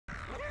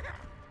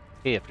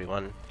Hey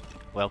everyone,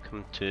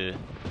 welcome to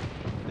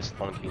the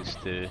Slongi and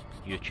Stew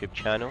YouTube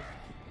channel.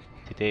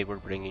 Today we're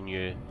bringing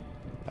you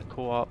a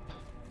co-op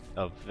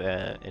of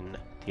in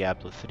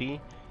Diablo 3,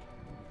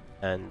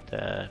 and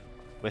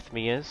with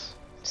me is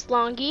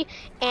Slongi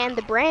and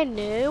the brand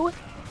new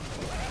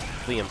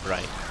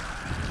LiamBrine.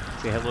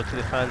 Say hello to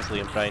the fans,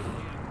 LiamBrine.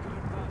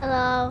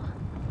 Hello.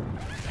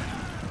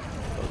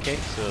 Okay,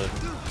 so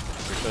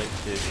we're going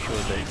to show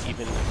that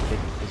even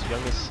as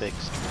young as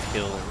 6 can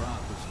kill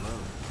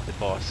the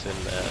boss in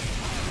at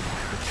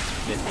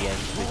the end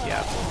of the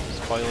Diablo.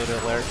 Spoiler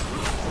alert,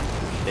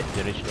 the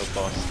original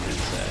boss is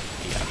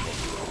Diablo.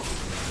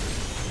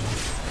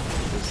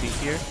 You can see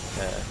here,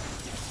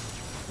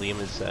 Liam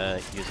is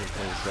using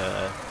his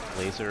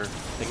laser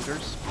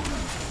fingers,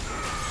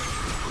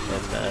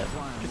 and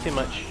pretty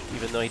much,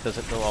 even though he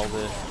doesn't know all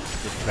the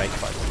right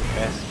buttons to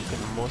press, he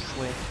can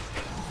mostly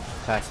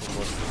tackle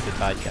most of the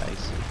bad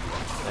guys.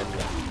 And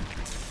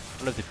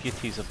one of the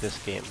beauties of this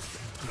game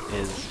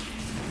is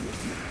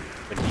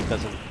when he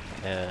doesn't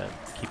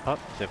keep up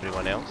with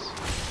everyone else,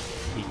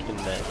 he can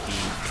be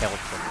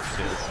teleported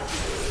to us.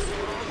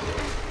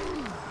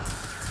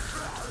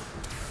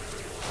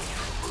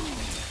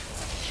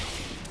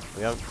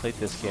 We haven't played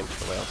this game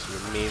for a while, so we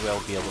may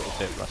well be a little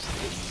bit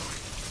rusty.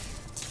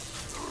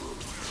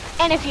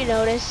 And if you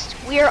noticed,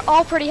 we are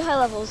all pretty high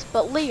levels,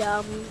 but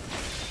Liam,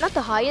 not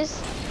the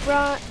highest,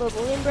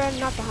 LiamBrine,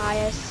 not the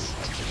highest.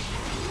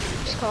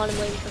 Just calling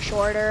him Liam for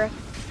shorter.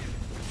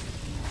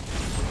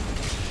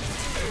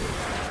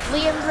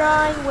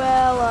 LiamBrine,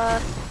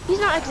 well, he's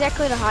not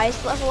exactly the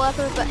highest level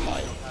ever, but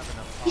hey,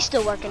 he's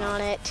still working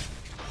on it.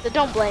 So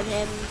don't blame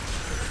him.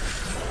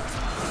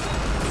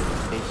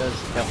 He does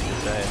help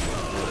us out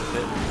a little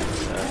bit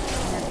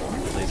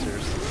with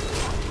lasers.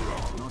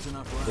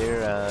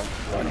 They're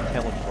not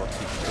teleported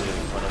to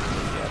one of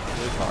the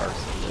blue bars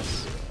in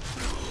this.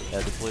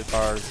 The blue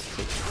bars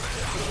take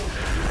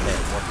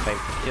more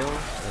time to kill,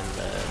 and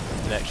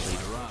can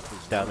actually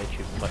damage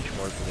you much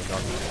more than a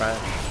normal crash.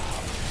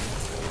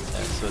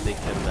 So they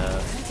can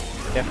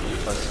definitely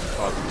cause some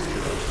problems to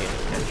those paying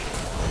attention.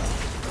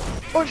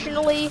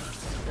 Fortunately,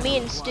 me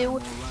and Stu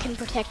can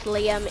protect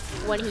Liam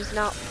when he's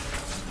not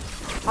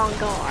on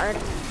guard.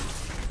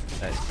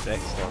 That's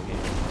correct, Slongi.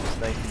 It's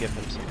nice to give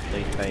him some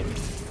playtime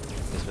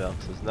as well,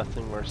 because there's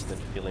nothing worse than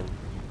feeling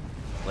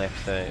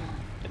left out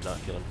and not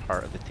feeling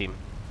part of the team.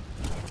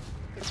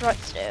 That's right,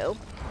 Stu.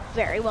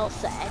 Very well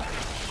said.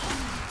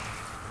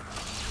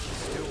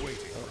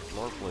 Oh,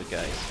 more blue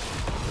guys.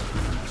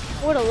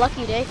 What a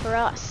lucky day for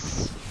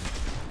us.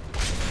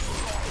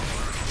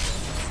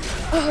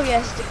 Oh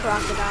yes, the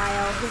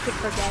crocodile. Who could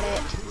forget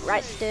it?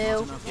 Right,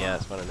 Stu? Yeah,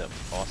 it's one of the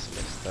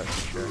awesomest, that's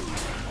for sure.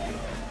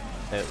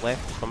 Now,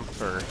 left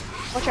bumper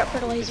Watch out for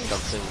the is lasers.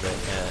 something that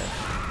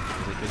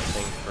is a good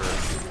thing for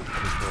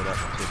going up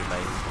to the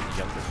mind of the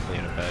younger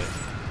player about,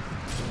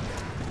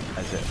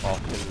 as it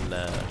often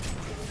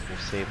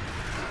will save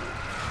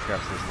a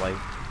person's life.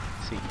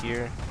 See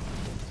here,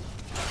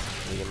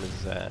 Liam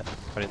is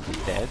currently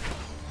dead,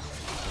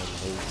 and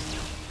his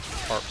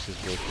corpse is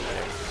waiting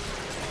there.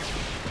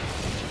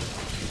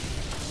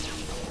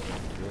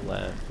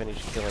 We'll finish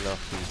killing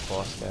off these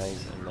boss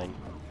guys, and then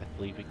I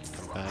believe we can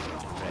come back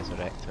and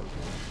resurrect him.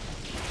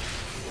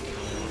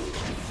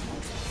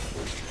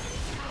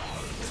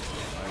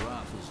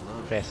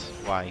 Press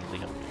Y,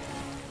 Liam.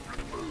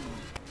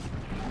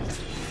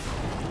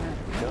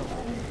 Go.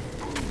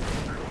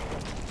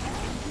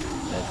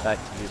 And back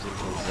to using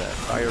his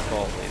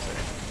fireball laser.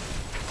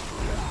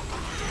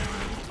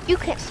 You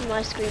can't see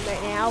my screen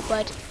right now,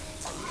 but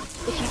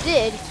if you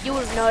did, you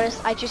would have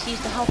noticed I just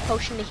used a health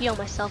potion to heal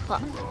myself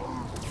up. The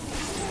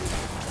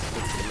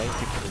main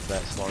people is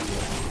that Slongi.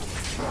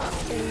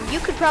 And you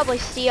could probably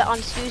see it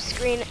on Stu's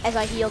screen as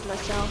I healed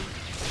myself.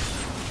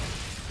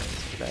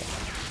 That's correct.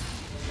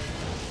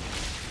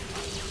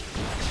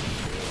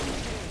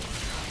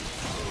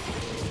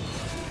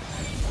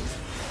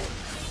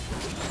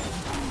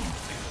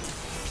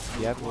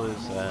 Diablo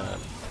is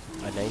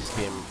a nice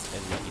game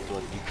in that you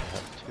don't need to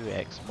have two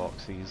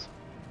Xboxes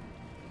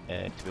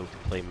to be able to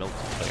play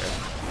multiplayer.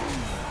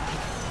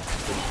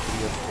 When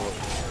 3 or 4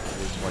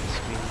 is one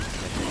screen,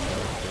 and it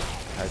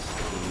has to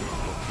be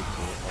 4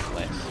 people or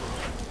less.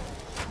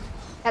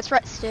 That's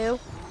right, Stu.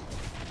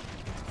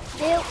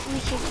 Still, we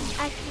should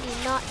actually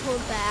not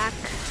hold back.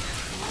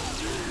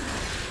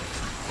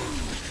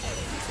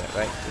 Is that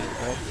right?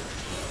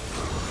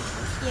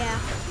 Yeah.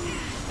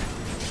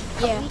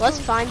 Yeah, let's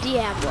find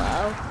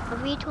Diablo.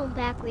 If we turn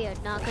back, we are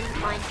not going to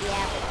find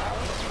Diablo.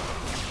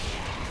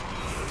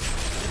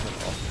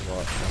 Awful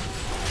lot of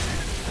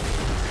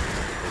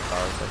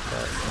bars like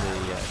that. The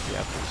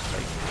Diablo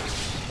strike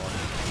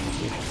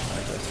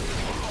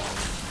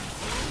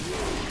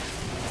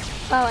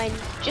Oh, and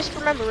just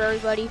remember,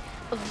 everybody,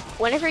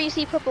 whenever you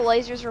see purple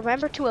lasers,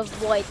 remember to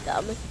avoid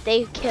them.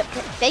 They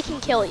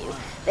can kill you.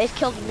 They've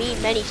killed me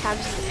many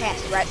times in the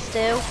past, right, Stu?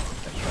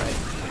 That's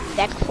right.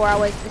 Back before I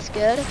was this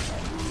good.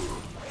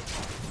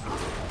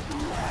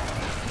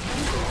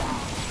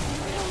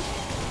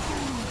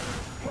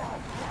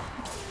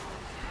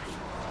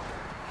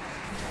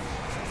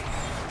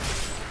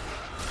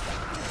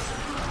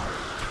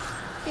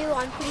 Stu,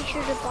 I'm pretty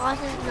sure the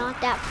boss is not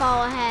that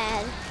far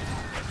ahead.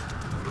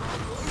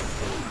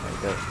 I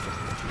got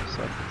just a few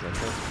seconds, I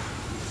think.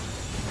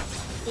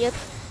 Yep.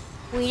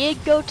 We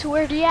did go to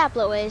where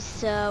Diablo is,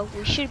 so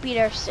we should be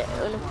there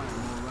soon.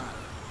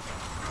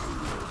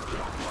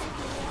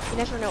 You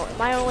never know. It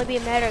might only be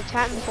a matter of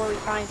time before we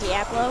find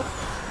Diablo,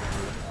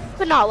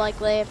 but not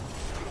likely.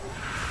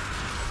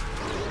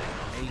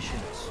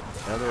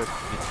 Another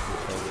beautiful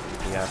thing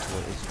with Diablo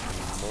is you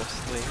can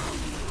mostly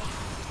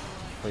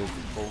play the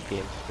whole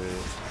game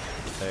through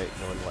without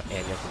knowing what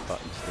any of the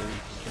buttons do. You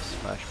can just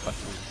smash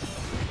buttons.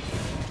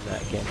 And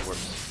that again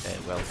works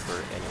well for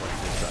anyone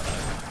who's a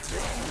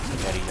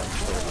very young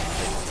player.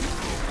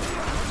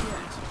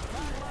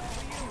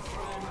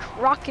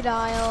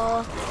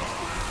 Crocodile.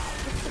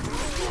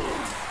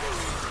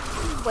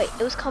 Wait,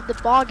 it was called the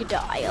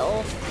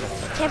Bogodile.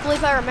 Can't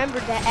believe I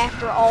remembered that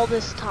after all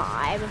this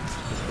time.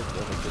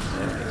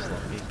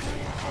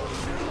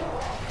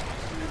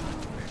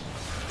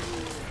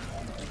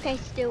 Okay,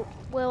 Stu,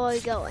 where are we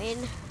going?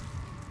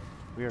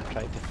 We are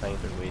trying to find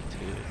our way to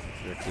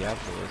where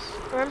Diablo is.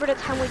 Remember the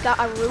time we got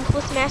a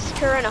ruthless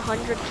massacre and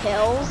 100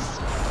 kills?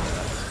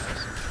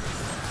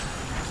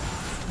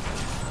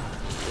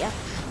 Yep.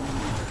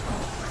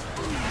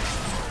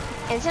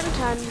 And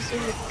sometimes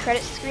in the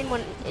credit screen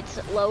when it's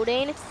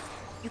loading,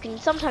 you can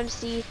sometimes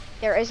see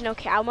there is no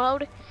cow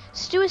mode.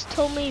 Stu has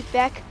told me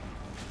back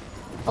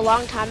a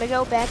long time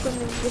ago, back when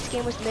this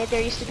game was made,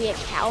 there used to be a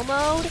cow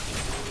mode.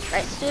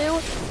 Right, Stu?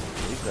 I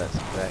believe that's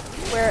correct.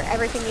 Where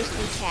everything used to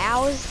be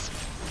cows.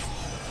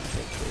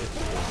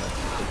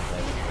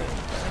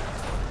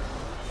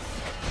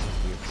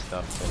 Weird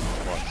stuff and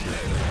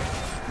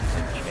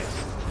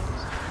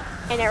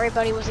And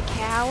everybody was a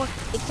cow,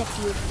 except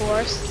you, of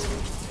course.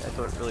 I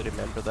don't really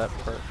remember that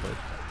part, but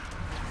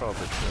it's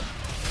probably true.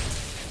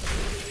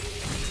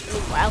 I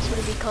mean, why else would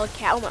it be called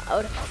cow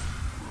mode?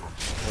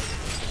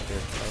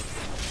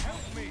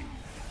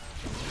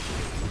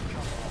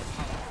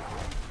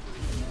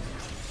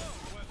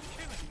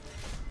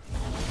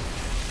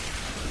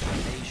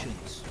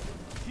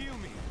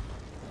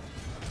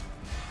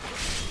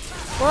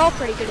 We're all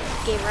pretty good at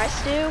this game, right,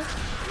 Stu?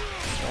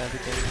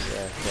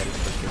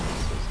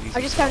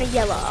 I just found a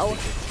yellow.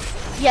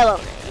 Yellow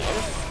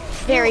name.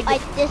 Very good. I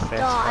just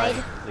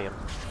died. Liam.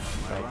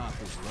 Right.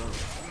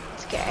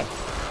 It's okay.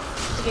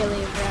 It's okay,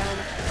 Liam Brown.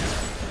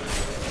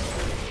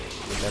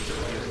 Remember to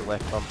use the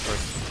left bumper.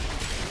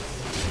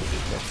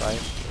 That's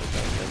right.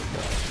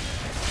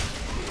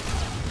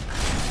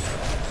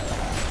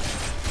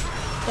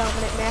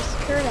 Dominant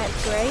Massacre, that's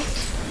great.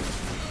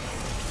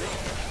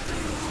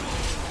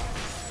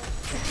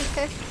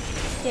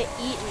 Get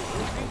eaten.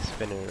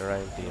 Spinning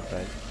around the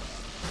right.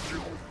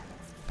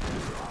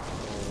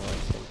 Oh, I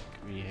think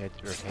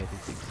we're headed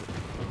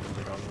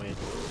the wrong way.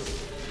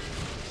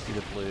 See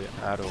the blue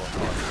arrow on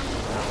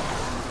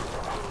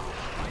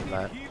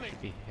that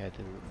should be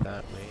heading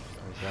that way.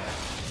 Or is that?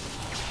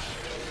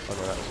 Oh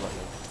no, that was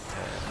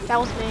one. That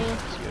was me.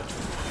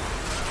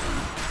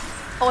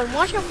 Oh, and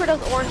watch out for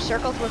those orange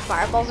circles where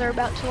fireballs are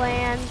about to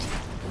land.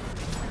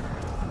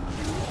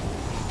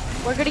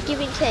 We're good at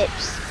giving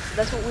tips.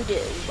 That's what we do,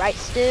 right,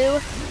 Stu?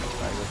 Right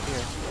up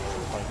here.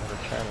 On our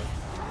channel.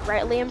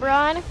 Right,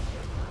 LiamBrine?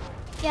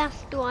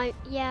 Yes,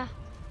 yeah.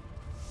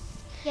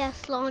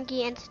 Yes,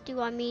 Slongi and Stew,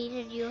 I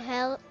needed your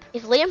help.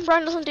 If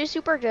LiamBrine doesn't do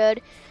super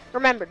good,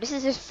 remember, this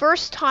is his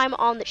first time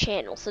on the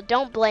channel, so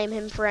don't blame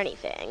him for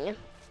anything.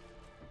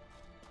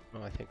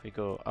 Oh, I think we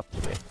go up the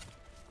way.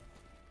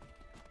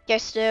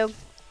 Yes, Stu.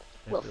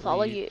 We'll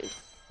follow you.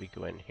 We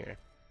go in here.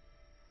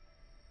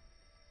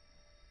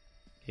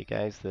 Okay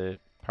guys, the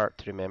part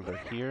to remember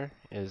here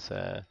is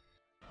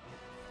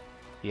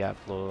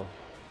Diablo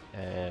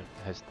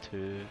has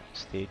 2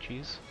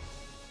 stages.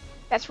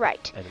 That's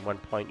right. At one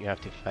point you have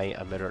to fight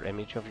a mirror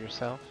image of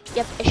yourself.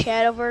 Yep, a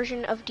shadow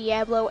version of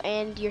Diablo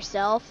and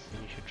yourself.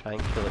 And you should try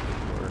and kill it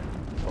before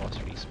the boss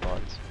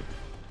respawns.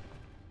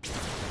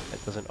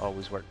 It doesn't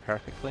always work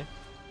perfectly,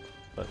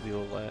 but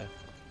we'll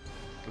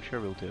I'm sure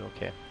we'll do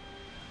okay.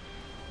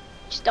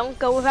 Just don't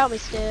go without me,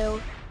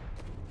 Stu.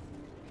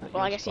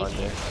 Well, I guess you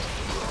can.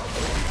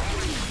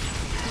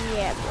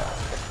 Diablo,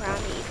 the crown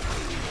eater.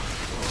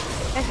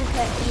 That's just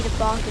that eat a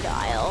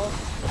Bogodile.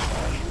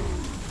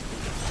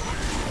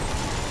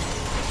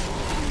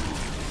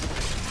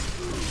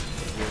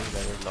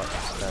 Better not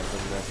stand in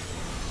the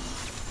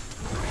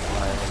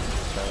line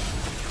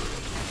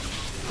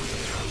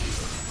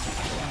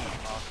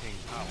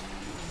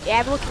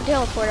Diablo can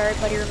teleport,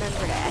 everybody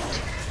remember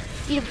that.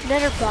 Eat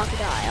another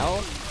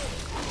Bogodile.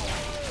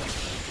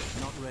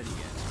 Not ready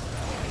yet.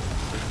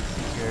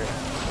 here,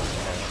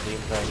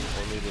 LiamBrine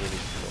only really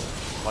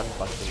one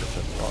button to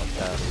lock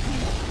down.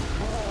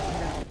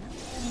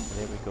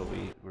 There we go,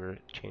 we're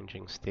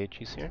changing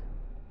stages here.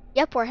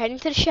 Yep, we're heading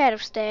to the shadow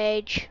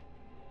stage.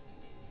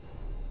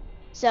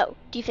 So,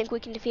 do you think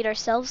we can defeat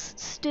ourselves,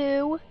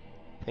 Stu?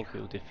 I think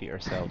we'll defeat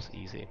ourselves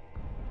easy.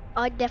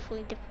 I'd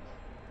definitely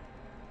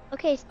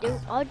Okay, Stu,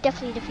 I'll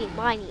definitely defeat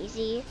mine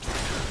easy.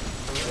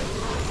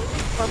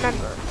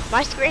 Remember,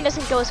 my screen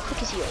doesn't go as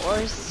quick as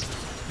yours.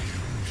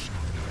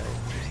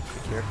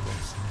 careful.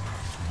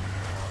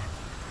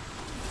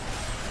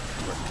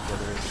 Work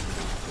together as a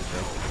group,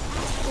 okay?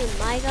 Dude,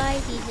 my guy,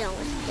 he's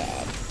almost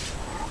dead.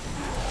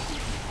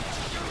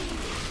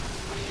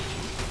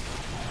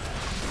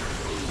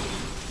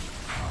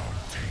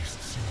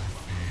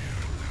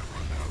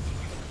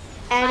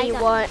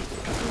 Anyone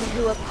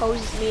who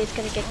opposes me is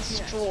gonna get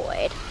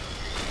destroyed.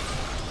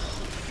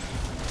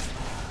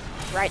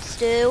 Right,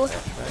 Stu?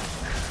 That's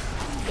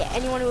right. Yeah,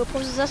 anyone who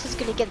opposes us is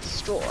gonna get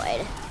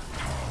destroyed.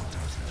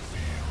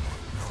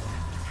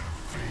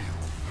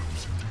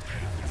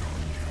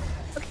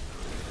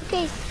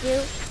 Okay,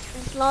 Stu.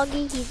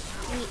 Slongi,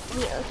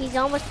 he's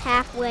almost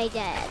halfway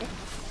dead.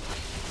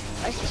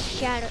 Our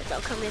shadows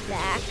are coming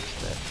back.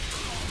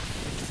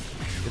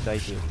 Good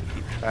idea to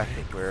keep track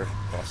of where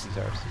bosses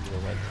are so you know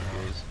when to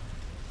use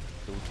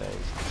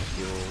things,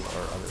 fuel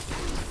or other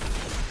things.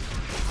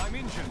 I'm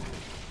injured.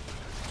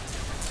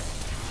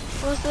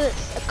 Was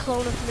this a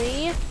clone of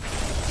me?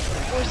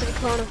 Or is it a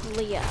clone of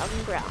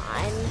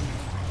LiamBrine?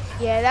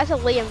 Yeah, that's a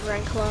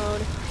LiamBrine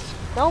clone.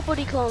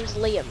 Nobody clones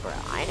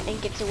LiamBrine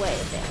and gets away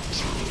with it.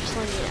 Just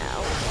letting you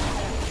know.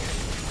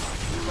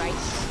 Right,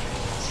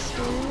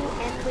 Stew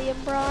and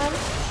LiamBrine?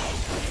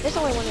 There's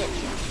only one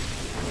answer.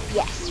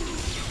 Yes.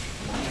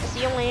 That's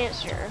the only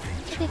answer.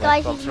 Hey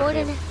guys,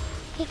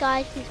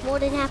 he's more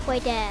than halfway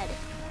dead.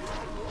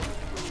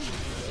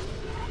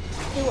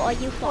 Stu, are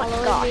you Oh following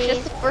my gosh, me?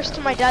 that's the first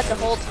time I died the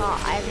whole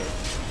time.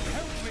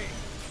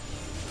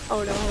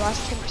 Oh no, I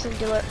lost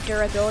 10%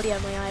 durability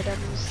on my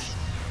items.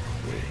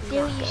 Stu,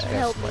 you should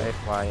help me.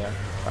 Why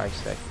 5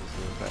 seconds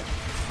is that?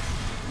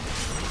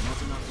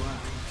 Not enough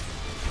left.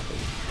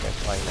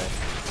 That's why now.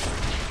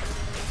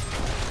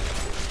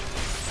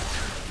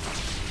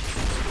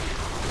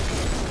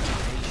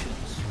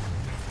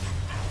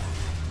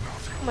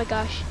 Oh my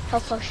gosh,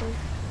 health potion.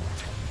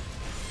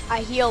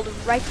 I healed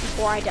right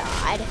before I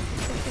died.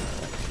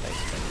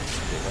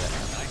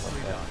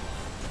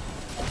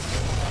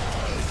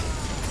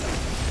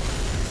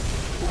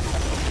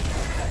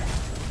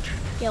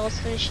 Yeah, let's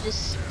finish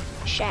this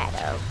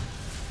shadow.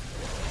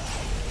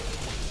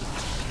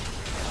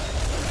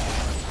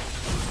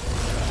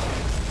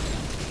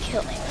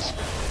 Kill it.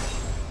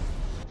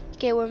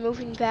 Okay, we're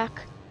moving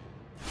back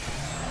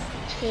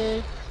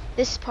to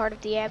this part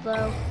of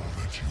Diablo.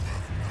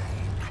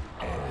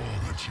 All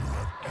that you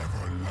have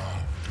ever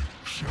loved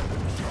shall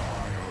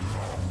die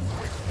along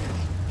with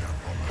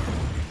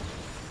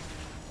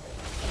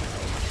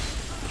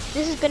you.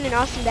 This has been an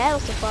awesome battle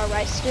so far,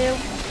 right, Stu?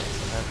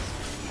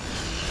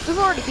 We've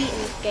already beaten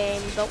this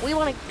game, but we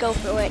want to go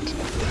through it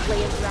with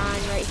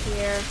LiamBrine right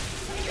here.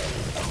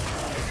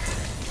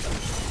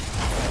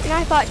 And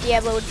I thought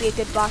Diablo would be a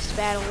good boss to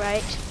battle,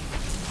 right?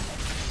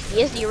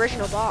 He is the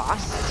original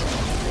boss.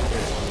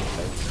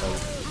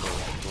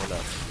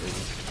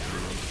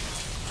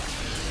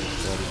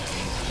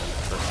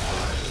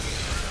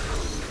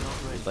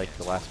 Like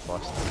the last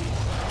boss.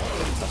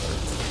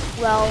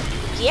 Well,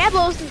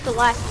 Diablo isn't the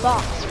last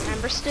boss,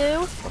 remember, Stu?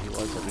 Well, he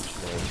was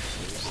originally.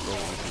 He was still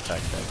easy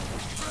back then.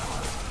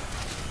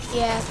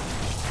 Yeah.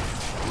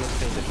 He was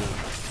kind of mean.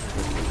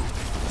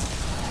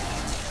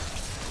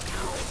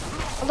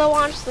 Although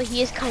honestly,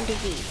 he is kind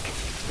of weak.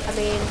 I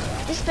mean,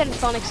 this has been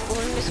fun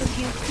exploring this with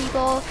you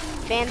people,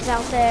 fans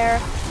out there,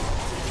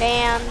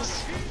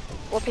 fans,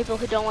 or people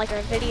who don't like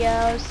our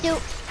videos. Stu,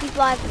 he's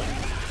live.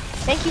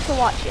 Thank you for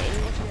watching.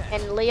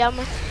 And Liam,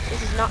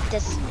 this is not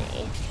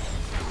Destiny.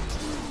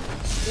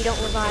 We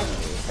don't revive you.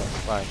 That's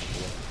fine.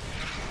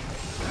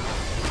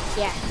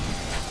 Yeah.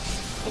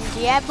 And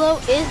Diablo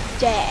is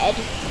dead.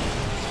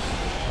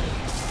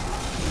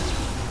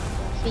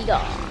 Be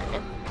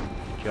gone.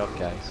 Good job,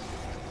 guys.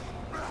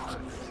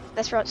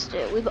 That's right,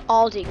 Stu. We've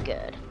all done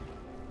good.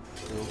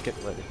 We'll get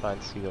to let the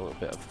fans see a little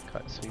bit of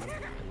cutscene,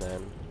 and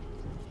then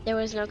There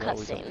was no there's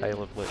always a cutscene.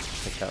 pile of loot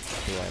to pick up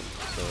at the end.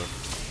 So,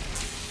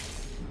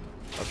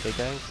 okay,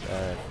 guys.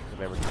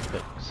 Remember to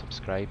click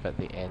subscribe at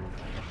the end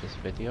of this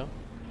video.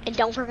 And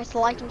don't forget to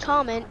like and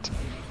comment.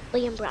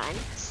 LiamBrine,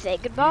 say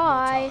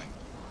goodbye.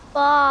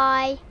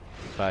 Bye.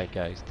 Bye,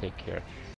 guys. Take care.